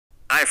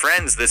Hi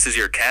friends, this is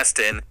your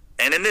Keston,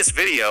 and in this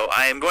video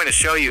I am going to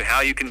show you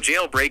how you can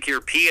jailbreak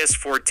your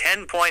PS4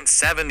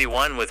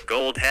 10.71 with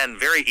GoldHEN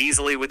very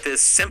easily with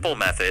this simple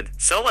method.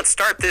 So let's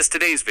start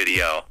today's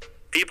video.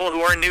 People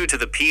who are new to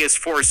the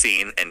PS4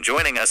 scene and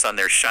joining us on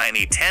their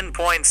shiny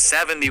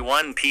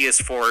 10.71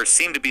 PS4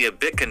 seem to be a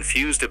bit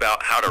confused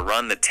about how to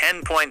run the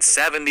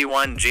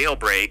 10.71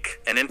 jailbreak,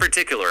 and in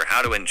particular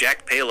how to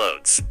inject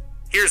payloads.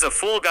 Here's a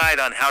full guide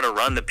on how to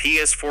run the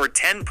PS4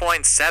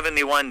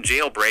 10.71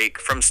 jailbreak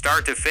from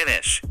start to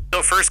finish.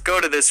 So first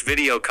go to this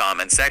video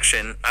comment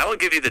section. I will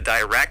give you the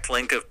direct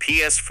link of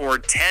PS4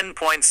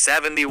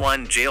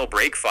 10.71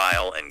 jailbreak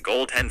file and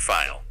GoldHEN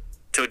file.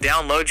 To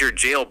download your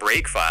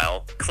jailbreak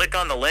file, click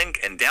on the link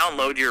and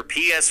download your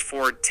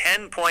PS4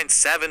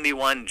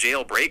 10.71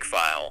 jailbreak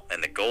file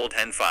and the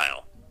GoldHEN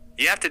file.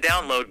 You have to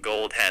download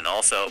GoldHEN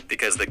also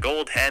because the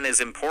GoldHEN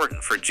is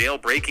important for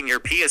jailbreaking your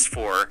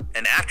PS4,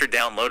 and after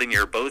downloading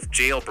your both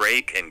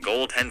jailbreak and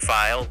GoldHEN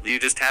file, you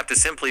just have to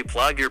simply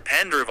plug your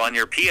pen drive on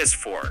your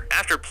PS4.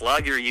 After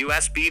plug your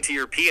USB to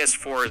your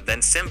PS4,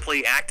 then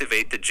simply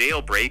activate the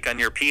jailbreak on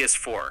your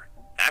PS4.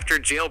 After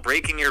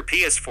jailbreaking your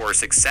PS4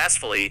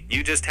 successfully,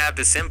 you just have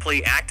to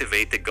simply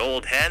activate the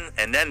GoldHEN,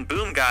 and then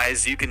boom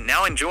guys, you can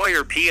now enjoy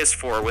your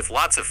PS4 with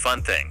lots of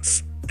fun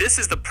things. This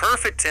is the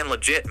perfect and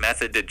legit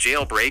method to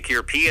jailbreak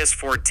your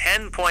PS4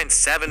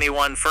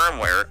 10.71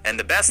 firmware, and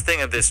the best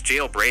thing of this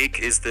jailbreak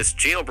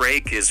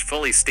is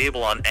fully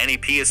stable on any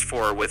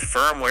PS4 with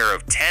firmware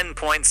of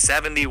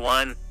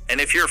 10.71,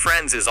 and if your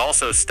friends is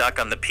also stuck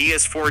on the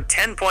PS4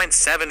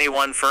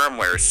 10.71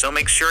 firmware, so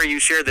make sure you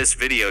share this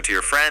video to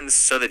your friends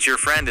so that your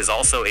friend is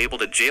also able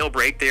to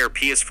jailbreak their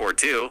PS4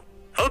 too.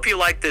 Hope you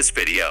liked this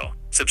video.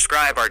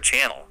 Subscribe our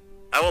channel.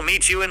 I will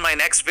meet you in my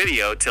next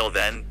video. Till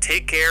then,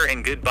 take care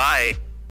and goodbye.